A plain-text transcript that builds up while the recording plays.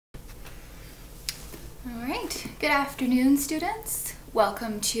All right, good afternoon, students.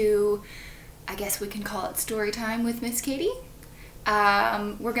 Welcome to, I guess we can call it story time with Miss Katie.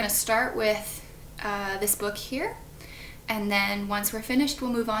 We're going to start with this book here, and then once we're finished,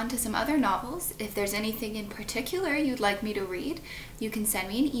 we'll move on to some other novels. If there's anything in particular you'd like me to read, you can send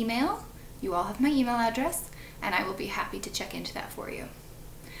me an email. You all have my email address, and I will be happy to check into that for you.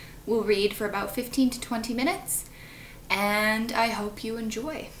 We'll read for about 15 to 20 minutes, and I hope you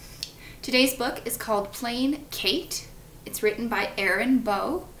enjoy. Today's book is called Plain Kate. It's written by Erin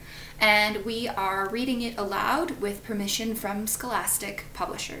Bow, and we are reading it aloud with permission from Scholastic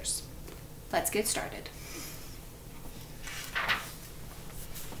Publishers. Let's get started.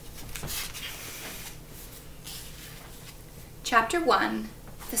 Chapter 1,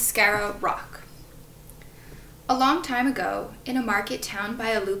 The Scarrow Rock. A long time ago, in a market town by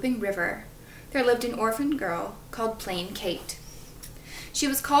a looping river, there lived an orphan girl called Plain Kate. She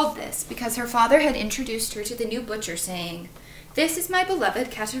was called this because her father had introduced her to the new butcher, saying, "This is my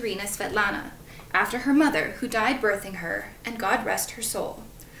beloved Katerina Svetlana, after her mother, who died birthing her, and God rest her soul.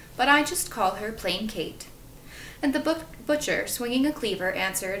 But I just call her Plain Kate." And the butcher, swinging a cleaver,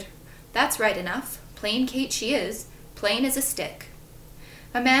 answered, "That's right enough. Plain Kate she is, plain as a stick."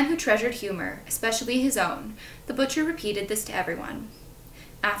 A man who treasured humor, especially his own, the butcher repeated this to everyone.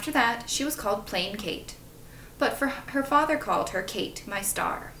 After that, she was called Plain Kate. But her father called her Kate, my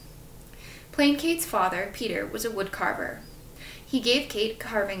star. Plain Kate's father, Peter, was a wood carver. He gave Kate a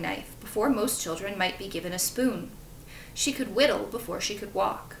carving knife before most children might be given a spoon. She could whittle before she could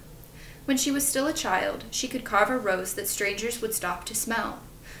walk. When she was still a child, she could carve a rose that strangers would stop to smell,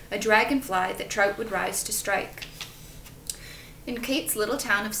 a dragonfly that trout would rise to strike. In Kate's little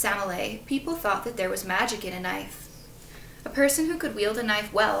town of Samalay, people thought that there was magic in a knife. A person who could wield a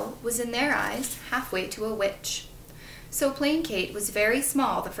knife well was, in their eyes, halfway to a witch. So Plain Kate was very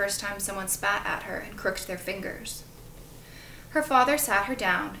small the first time someone spat at her and crooked their fingers. Her father sat her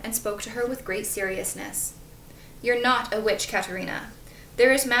down and spoke to her with great seriousness. "You're not a witch, Katerina.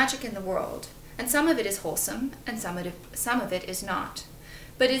 There is magic in the world, and some of it is wholesome, and some of it is not.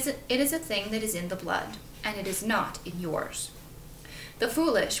 But it is a thing that is in the blood, and it is not in yours. The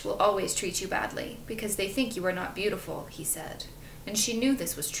foolish will always treat you badly, because they think you are not beautiful," he said, and she knew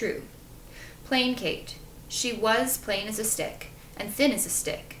this was true. Plain Kate. She was plain as a stick, and thin as a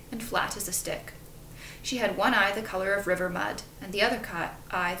stick, and flat as a stick. She had one eye the color of river mud, and the other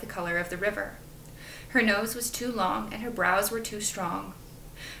eye the color of the river. Her nose was too long, and her brows were too strong.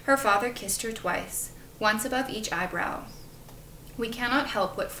 Her father kissed her twice, once above each eyebrow. We cannot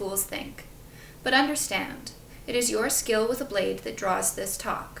help what fools think. But understand, it is your skill with a blade that draws this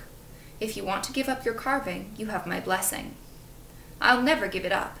talk. If you want to give up your carving, you have my blessing." "I'll never give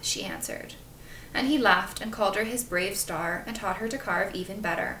it up," she answered. And he laughed and called her his brave star and taught her to carve even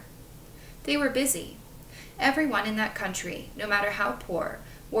better. They were busy. Everyone in that country, no matter how poor,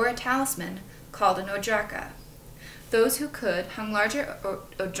 wore a talisman called an ojarka. Those who could hung larger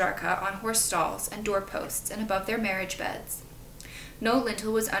ojarka on horse stalls and doorposts and above their marriage beds. No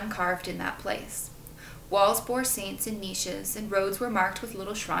lintel was uncarved in that place. Walls bore saints in niches, and roads were marked with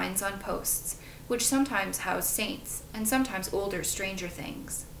little shrines on posts, which sometimes housed saints, and sometimes older, stranger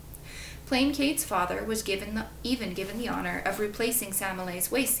things. Plain Kate's father was even given the honor of replacing Samalay's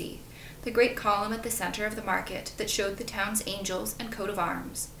Wacy, the great column at the center of the market that showed the town's angels and coat of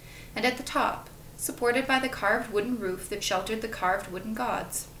arms, and at the top, supported by the carved wooden roof that sheltered the carved wooden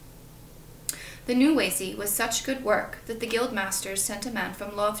gods. The new Wacy was such good work that the guild masters sent a man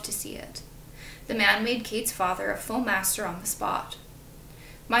from Love to see it. The man made Kate's father a full master on the spot.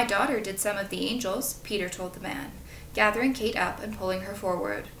 "My daughter did some of the angels," Peter told the man, gathering Kate up and pulling her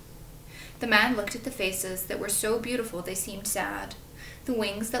forward. The man looked at the faces that were so beautiful they seemed sad, the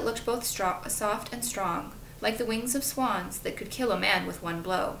wings that looked both soft and strong, like the wings of swans that could kill a man with one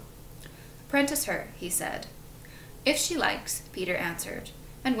blow. "Apprentice her," he said. "If she likes," Peter answered,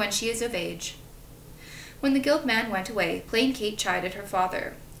 "and when she is of age." When the guild man went away, Plain Kate chided her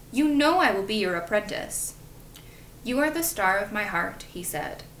father. "You know I will be your apprentice." "You are the star of my heart," he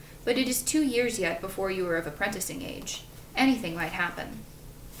said, "but it is 2 years yet before you are of apprenticing age. Anything might happen."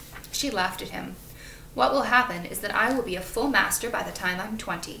 She laughed at him. "What will happen is that I will be a full master by the time I'm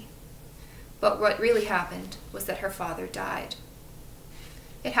 20. But what really happened was that her father died.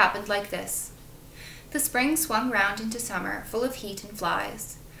 It happened like this. The spring swung round into summer, full of heat and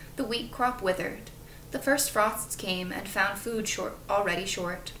flies. The wheat crop withered. The first frosts came and found food already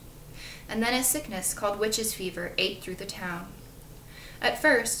short. And then a sickness called witch's fever ate through the town. At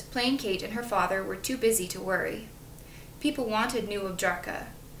first, Plain Kate and her father were too busy to worry. People wanted new objarka.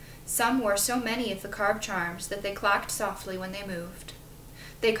 Some wore so many of the carved charms that they clacked softly when they moved.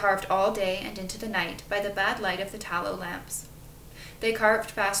 They carved all day and into the night by the bad light of the tallow lamps. They carved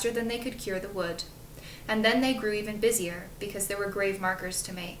faster than they could cure the wood, and then they grew even busier because there were grave markers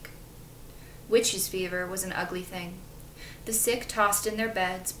to make. Witches' fever was an ugly thing. The sick tossed in their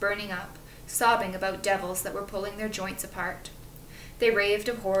beds, burning up, sobbing about devils that were pulling their joints apart. They raved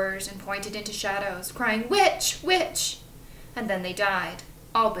of horrors and pointed into shadows, crying, "Witch! Witch!" And then they died,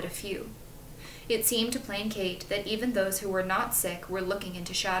 all but a few. It seemed to plain Kate that even those who were not sick were looking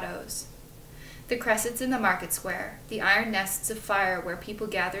into shadows. The cressets in the market square, the iron nests of fire where people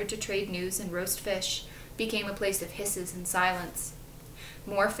gathered to trade news and roast fish, became a place of hisses and silence.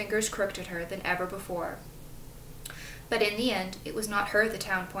 More fingers crooked at her than ever before. But in the end, it was not her the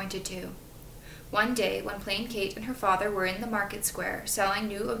town pointed to. One day, when plain Kate and her father were in the market square selling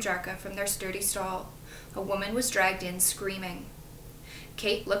new ovjarka from their sturdy stall, a woman was dragged in screaming.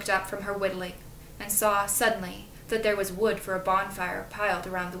 Kate looked up from her whittling and saw, suddenly, that there was wood for a bonfire piled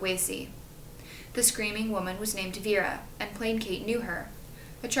around the waysee. The screaming woman was named Vera, and plain Kate knew her,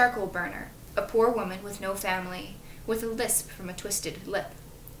 a charcoal burner, a poor woman with no family, with a lisp from a twisted lip.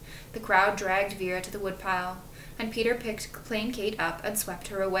 The crowd dragged Vera to the woodpile, and Peter picked plain Kate up and swept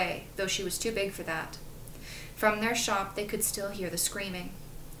her away, though she was too big for that. From their shop they could still hear the screaming.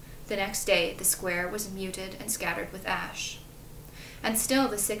 The next day the square was muted and scattered with ash. And still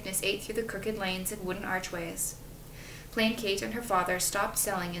the sickness ate through the crooked lanes and wooden archways. Plain Kate and her father stopped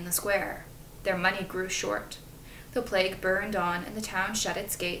selling in the square. Their money grew short. The plague burned on, and the town shut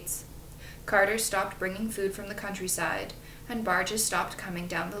its gates. Carters stopped bringing food from the countryside, and barges stopped coming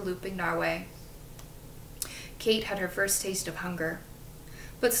down the looping Narway. Kate had her first taste of hunger.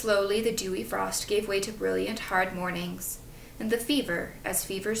 But slowly the dewy frost gave way to brilliant, hard mornings, and the fever, as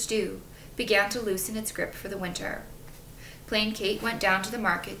fevers do, began to loosen its grip for the winter. Plain Kate went down to the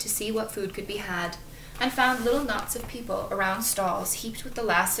market to see what food could be had, and found little knots of people around stalls heaped with the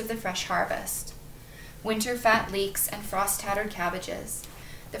last of the fresh harvest. Winter fat leeks and frost-tattered cabbages.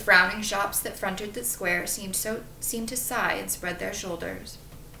 The frowning shops that fronted the square seemed to sigh and spread their shoulders.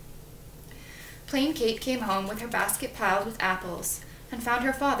 Plain Kate came home with her basket piled with apples, and found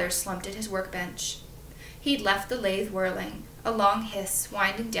her father slumped at his workbench. He'd left the lathe whirling, a long hiss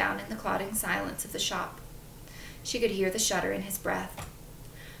winding down in the clodding silence of the shop. She could hear the shudder in his breath.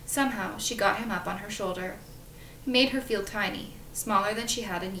 Somehow she got him up on her shoulder. He made her feel tiny, smaller than she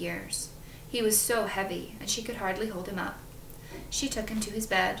had in years. He was so heavy, and she could hardly hold him up. She took him to his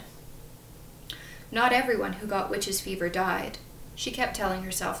bed. Not everyone who got witch's fever died. She kept telling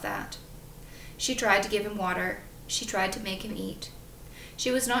herself that. She tried to give him water. She tried to make him eat.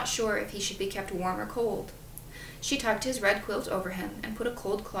 She was not sure if he should be kept warm or cold. She tucked his red quilt over him and put a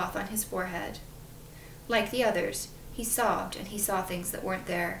cold cloth on his forehead. Like the others, he sobbed and he saw things that weren't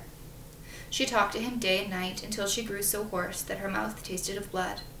there. She talked to him day and night until she grew so hoarse that her mouth tasted of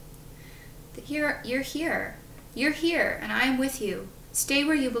blood. You're here. You're here, and I am with you. Stay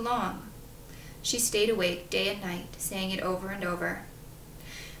where you belong. She stayed awake day and night, saying it over and over.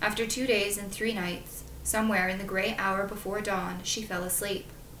 After 2 days and 3 nights, somewhere in the gray hour before dawn, she fell asleep.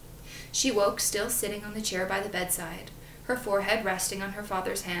 She woke still sitting on the chair by the bedside, her forehead resting on her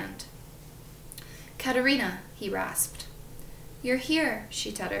father's hand. "Katerina," he rasped. "You're here,"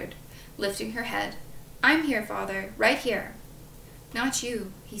 she tuttered, lifting her head. "I'm here, father, right here." "Not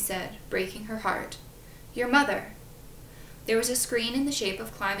you," he said, breaking her heart. "Your mother." There was a screen in the shape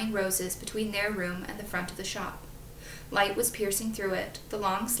of climbing roses between their room and the front of the shop. Light was piercing through it, the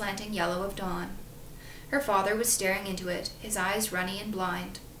long slanting yellow of dawn. Her father was staring into it, his eyes runny and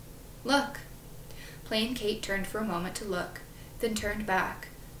blind. "Look." Plain Kate turned for a moment to look, then turned back,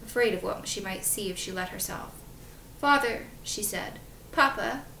 afraid of what she might see if she let herself. "Father," she said.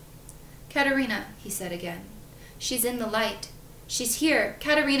 "Papa." "Katerina," he said again. "She's in the light. She's here.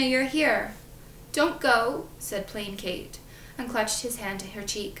 Katerina, you're here." "Don't go," said plain Kate, and clutched his hand to her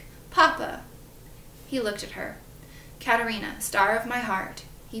cheek. "Papa." He looked at her. "Katerina, star of my heart."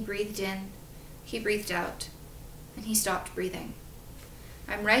 He breathed in, he breathed out, and he stopped breathing.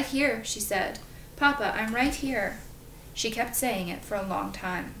 "I'm right here," she said. "Papa, I'm right here." She kept saying it for a long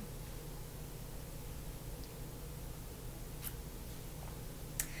time.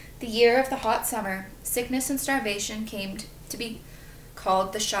 The year of the hot summer, sickness and starvation came to be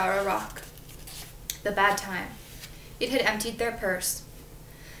called the Shara Rock, the bad time. It had emptied their purse.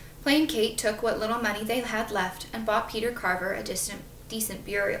 Plain Kate took what little money they had left and bought Peter Carver a decent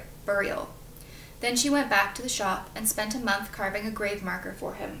burial. Then she went back to the shop and spent a month carving a grave marker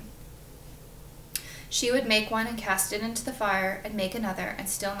for him. She would make one and cast it into the fire and make another and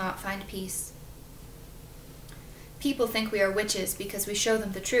still not find peace. People think we are witches because we show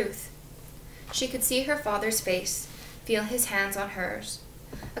them the truth. She could see her father's face, feel his hands on hers.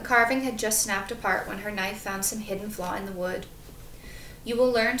 A carving had just snapped apart when her knife found some hidden flaw in the wood. You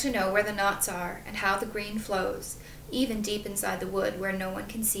will learn to know where the knots are and how the green flows, even deep inside the wood where no one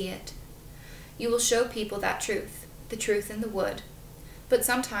can see it. You will show people that truth, the truth in the wood. But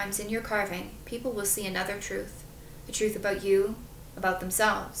sometimes in your carving, people will see another truth, the truth about you, about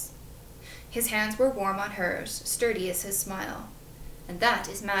themselves. His hands were warm on hers, sturdy as his smile. And that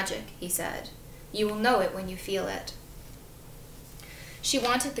is magic, he said. You will know it when you feel it. She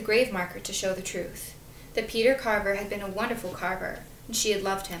wanted the grave marker to show the truth, that Peter Carver had been a wonderful carver, and she had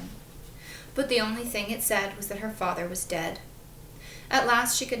loved him. But the only thing it said was that her father was dead. At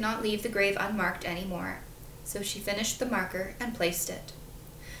last she could not leave the grave unmarked any more, so she finished the marker and placed it.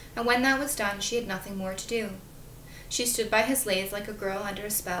 And when that was done, she had nothing more to do. She stood by his lathe like a girl under a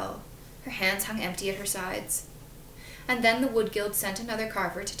spell. Her hands hung empty at her sides. And then the Wood Guild sent another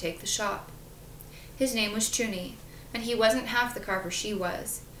carver to take the shop. His name was Chuni, and he wasn't half the carver she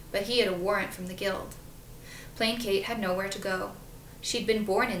was, but he had a warrant from the guild. Plain Kate had nowhere to go. She'd been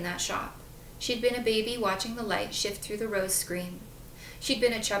born in that shop. She'd been a baby watching the light shift through the rose screen. She'd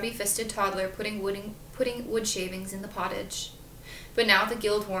been a chubby-fisted toddler putting wood shavings in the pottage. But now the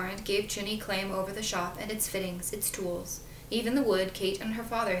guild warrant gave Chuni claim over the shop and its fittings, its tools, even the wood Kate and her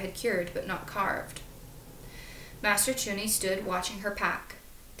father had cured but not carved. Master Chuni stood watching her pack.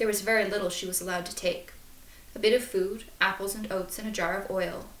 There was very little she was allowed to take. A bit of food, apples and oats and a jar of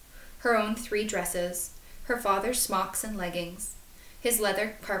oil, her own 3 dresses, her father's smocks and leggings, his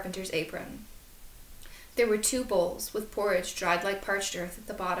leather carpenter's apron. There were 2 bowls with porridge dried like parched earth at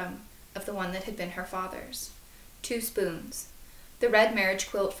the bottom of the one that had been her father's, 2 spoons, the red marriage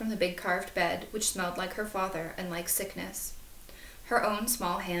quilt from the big carved bed, which smelled like her father and like sickness, her own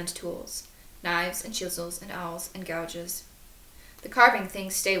small hand tools, knives and chisels and awls and gouges. The carving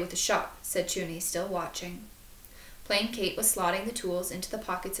things stay with the shop, said Chuni, still watching. Plain Kate was slotting the tools into the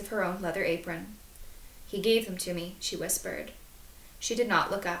pockets of her own leather apron. He gave them to me, she whispered. She did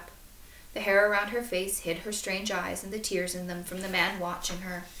not look up. The hair around her face hid her strange eyes and the tears in them from the man watching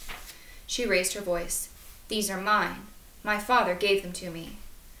her. She raised her voice. These are mine. My father gave them to me.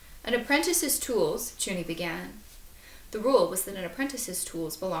 An apprentice's tools, Chuni began. The rule was that an apprentice's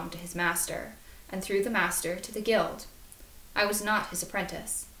tools belonged to his master, and through the master to the guild. I was not his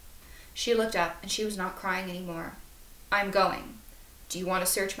apprentice. She looked up, and she was not crying any more. I'm going. Do you want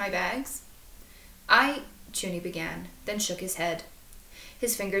to search my bags? Chuni began, then shook his head.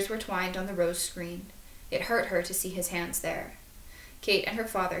 His fingers were twined on the rose screen. It hurt her to see his hands there. Kate and her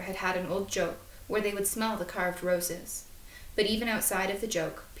father had had an old joke where they would smell the carved roses. But even outside of the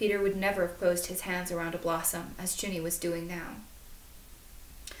joke, Peter would never have closed his hands around a blossom, as Chuni was doing now.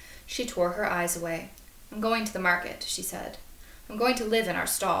 She tore her eyes away. I'm going to the market, she said. I'm going to live in our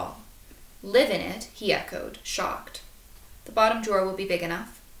stall. Live in it, he echoed, shocked. The bottom drawer will be big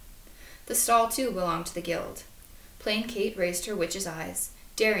enough. The stall, too, belonged to the guild. Plain Kate raised her witch's eyes,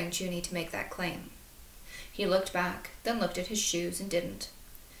 daring Chuni to make that claim. He looked back, then looked at his shoes and didn't.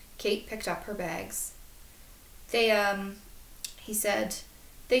 Kate picked up her bags. He said,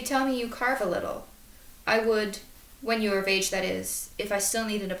 they tell me you carve a little. I would, when you are of age, that is, if I still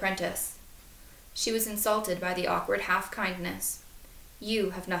need an apprentice. She was insulted by the awkward half-kindness. You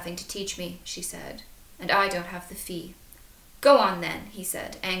have nothing to teach me, she said, and I don't have the fee. Go on then, he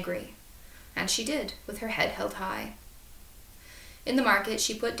said, angry. And she did, with her head held high. In the market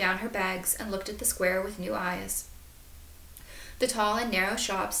she put down her bags and looked at the square with new eyes. The tall and narrow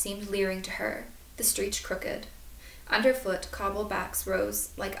shops seemed leering to her, the streets crooked. Underfoot, cobblebacks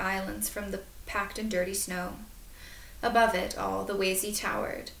rose like islands from the packed and dirty snow. Above it all, the Wazy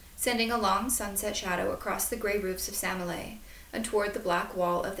towered, sending a long sunset shadow across the grey roofs of Samilay and toward the black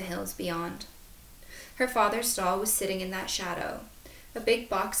wall of the hills beyond. Her father's stall was sitting in that shadow, a big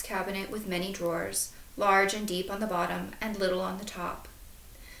box cabinet with many drawers, large and deep on the bottom and little on the top.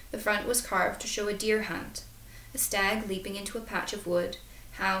 The front was carved to show a deer hunt, a stag leaping into a patch of wood,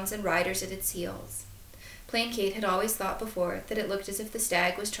 hounds and riders at its heels. Plain Kate had always thought before that it looked as if the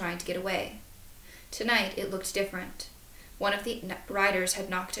stag was trying to get away. Tonight it looked different. One of the riders had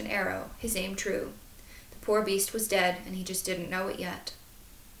knocked an arrow, his aim true. The poor beast was dead, and he just didn't know it yet.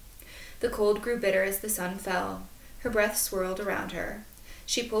 The cold grew bitter as the sun fell. Her breath swirled around her.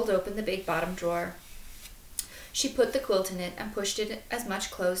 She pulled open the big bottom drawer. She put the quilt in it and pushed it as much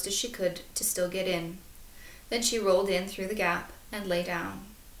closed as she could to still get in. Then she rolled in through the gap and lay down.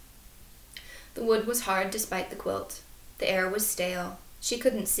 The wood was hard despite the quilt. The air was stale. She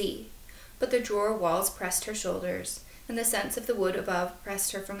couldn't see, but the drawer walls pressed her shoulders, and the sense of the wood above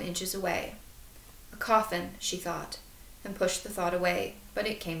pressed her from inches away. A coffin, she thought, and pushed the thought away, but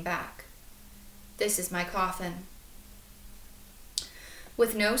it came back. This is my coffin.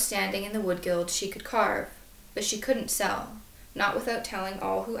 With no standing in the wood guild, she could carve, but she couldn't sell, not without telling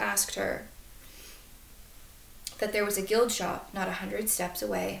all who asked her that there was a guild shop not 100 steps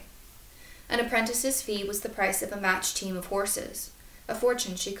away. An apprentice's fee was the price of a matched team of horses, a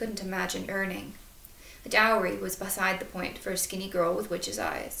fortune she couldn't imagine earning. A dowry was beside the point for a skinny girl with witch's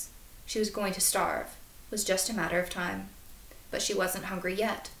eyes. She was going to starve. It was just a matter of time. But she wasn't hungry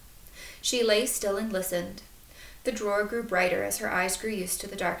yet. She lay still and listened. The drawer grew brighter as her eyes grew used to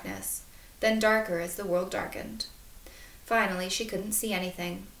the darkness, then darker as the world darkened. Finally, she couldn't see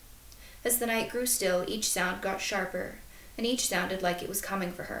anything. As the night grew still, each sound got sharper, and each sounded like it was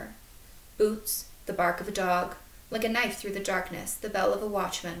coming for her. Boots, the bark of a dog, like a knife through the darkness, the bell of a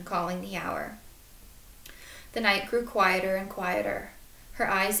watchman calling the hour. The night grew quieter and quieter. Her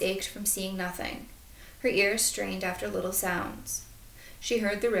eyes ached from seeing nothing. Her ears strained after little sounds. She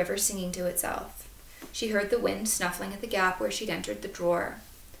heard the river singing to itself. She heard the wind snuffling at the gap where she'd entered the drawer.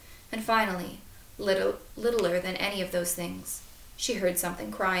 And finally, littler than any of those things, she heard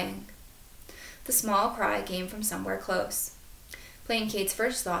something crying. The small cry came from somewhere close. Plain Kate's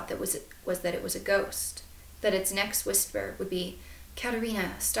first thought was that it was a ghost, that its next whisper would be,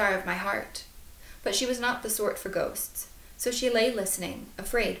 "Katerina, star of my heart." But she was not the sort for ghosts, so she lay listening,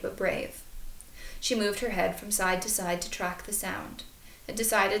 afraid but brave. She moved her head from side to side to track the sound, and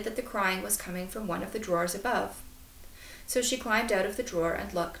decided that the crying was coming from one of the drawers above. So she climbed out of the drawer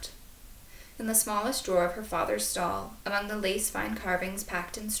and looked. In the smallest drawer of her father's stall, among the lace-fine carvings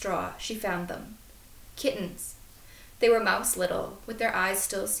packed in straw, she found them. Kittens. They were mouse little, with their eyes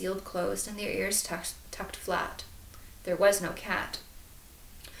still sealed closed and their ears tucked flat. There was no cat.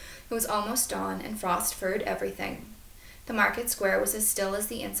 It was almost dawn, and frost furred everything. The market square was as still as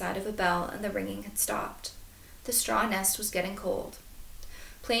the inside of a bell, and the ringing had stopped. The straw nest was getting cold.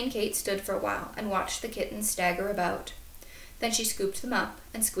 Plain Kate stood for a while and watched the kittens stagger about. Then she scooped them up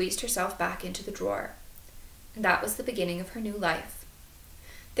and squeezed herself back into the drawer. And that was the beginning of her new life.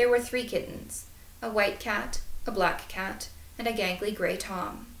 There were 3 kittens, a white cat, a black cat, and a gangly gray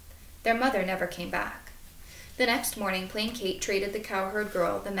Tom. Their mother never came back. The next morning, Plain Kate traded the cowherd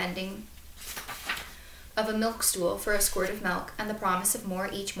girl the mending of a milk stool for a squirt of milk and the promise of more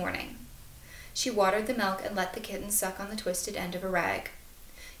each morning. She watered the milk and let the kittens suck on the twisted end of a rag.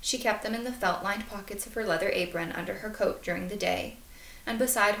 She kept them in the felt-lined pockets of her leather apron under her coat during the day, and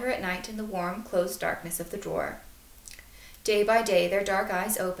beside her at night in the warm, closed darkness of the drawer. Day by day their dark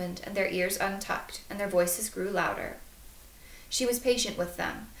eyes opened and their ears untucked, and their voices grew louder. She was patient with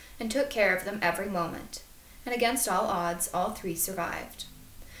them, and took care of them every moment, and against all odds, all 3 survived.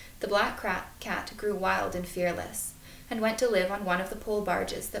 The black cat grew wild and fearless, and went to live on one of the pole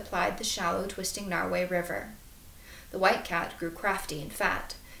barges that plied the shallow, twisting Narway River. The white cat grew crafty and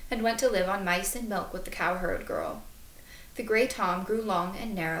fat, and went to live on mice and milk with the cowherd girl. The gray Tom grew long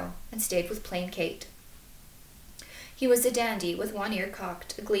and narrow, and stayed with Plain Kate. He was a dandy, with one ear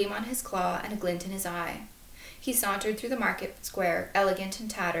cocked, a gleam on his claw, and a glint in his eye. He sauntered through the market square, elegant and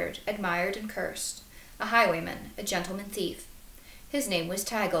tattered, admired and cursed, a highwayman, a gentleman thief. His name was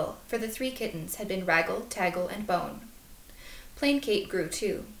Taggle, for the 3 kittens had been Raggle, Taggle, and Bone. Plain Kate grew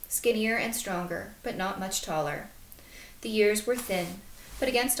too, skinnier and stronger, but not much taller. The years were thin, but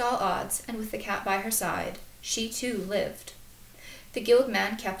against all odds, and with the cat by her side, she too lived. The guild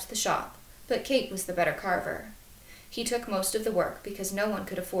man kept the shop, but Kate was the better carver. He took most of the work because no one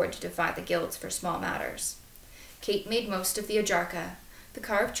could afford to defy the guilds for small matters. Kate made most of the ajarka, the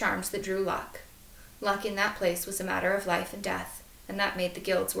carved charms that drew luck. Luck in that place was a matter of life and death, and that made the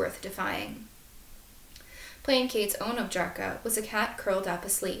guilds worth defying. Plain Kate's own ajarka was a cat curled up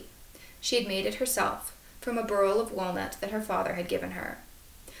asleep. She had made it herself, from a burl of walnut that her father had given her.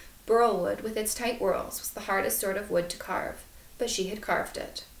 Burl wood, with its tight whorls, was the hardest sort of wood to carve, but she had carved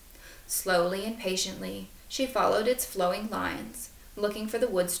it. Slowly and patiently, she followed its flowing lines, looking for the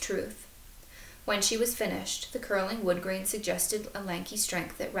wood's truth. When she was finished, the curling wood grain suggested a lanky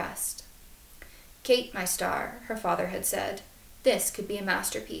strength at rest. "Kate, my star," her father had said, "this could be a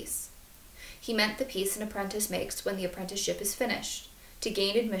masterpiece." He meant the piece an apprentice makes when the apprenticeship is finished, to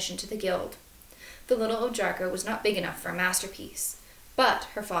gain admission to the guild. The little ajarka was not big enough for a masterpiece, but,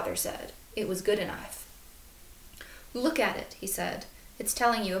 her father said, it was good enough. "Look at it," he said. "It's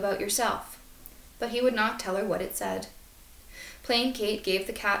telling you about yourself." But he would not tell her what it said. Plain Kate gave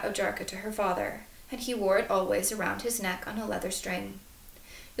the cat ajarka to her father, and he wore it always around his neck on a leather string.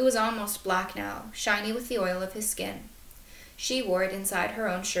 It was almost black now, shiny with the oil of his skin. She wore it inside her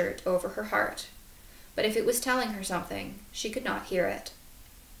own shirt, over her heart. But if it was telling her something, she could not hear it.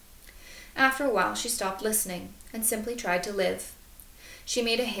 After a while she stopped listening, and simply tried to live. She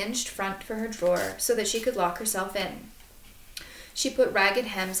made a hinged front for her drawer so that she could lock herself in. She put ragged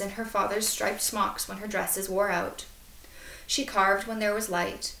hems in her father's striped smocks when her dresses wore out. She carved when there was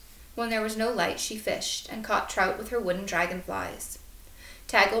light. When there was no light, she fished and caught trout with her wooden dragonflies.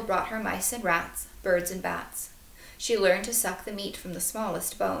 Taggle brought her mice and rats, birds and bats. She learned to suck the meat from the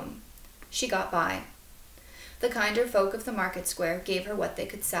smallest bone. She got by. The kinder folk of the market square gave her what they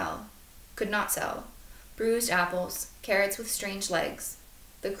could not sell, bruised apples, carrots with strange legs.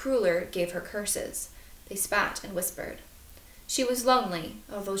 The crueler gave her curses. They spat and whispered. She was lonely,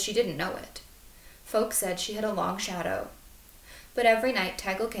 although she didn't know it. Folk said she had a long shadow. But every night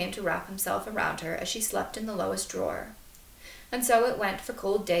Taggle came to wrap himself around her as she slept in the lowest drawer. And so it went for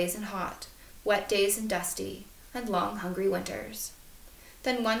cold days and hot, wet days and dusty, and long hungry winters.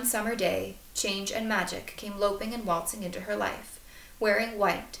 Then one summer day, change and magic came loping and waltzing into her life, wearing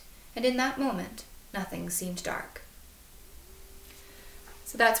white, and in that moment, nothing seemed dark.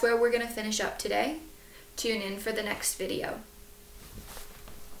 So that's where we're going to finish up today. Tune in for the next video.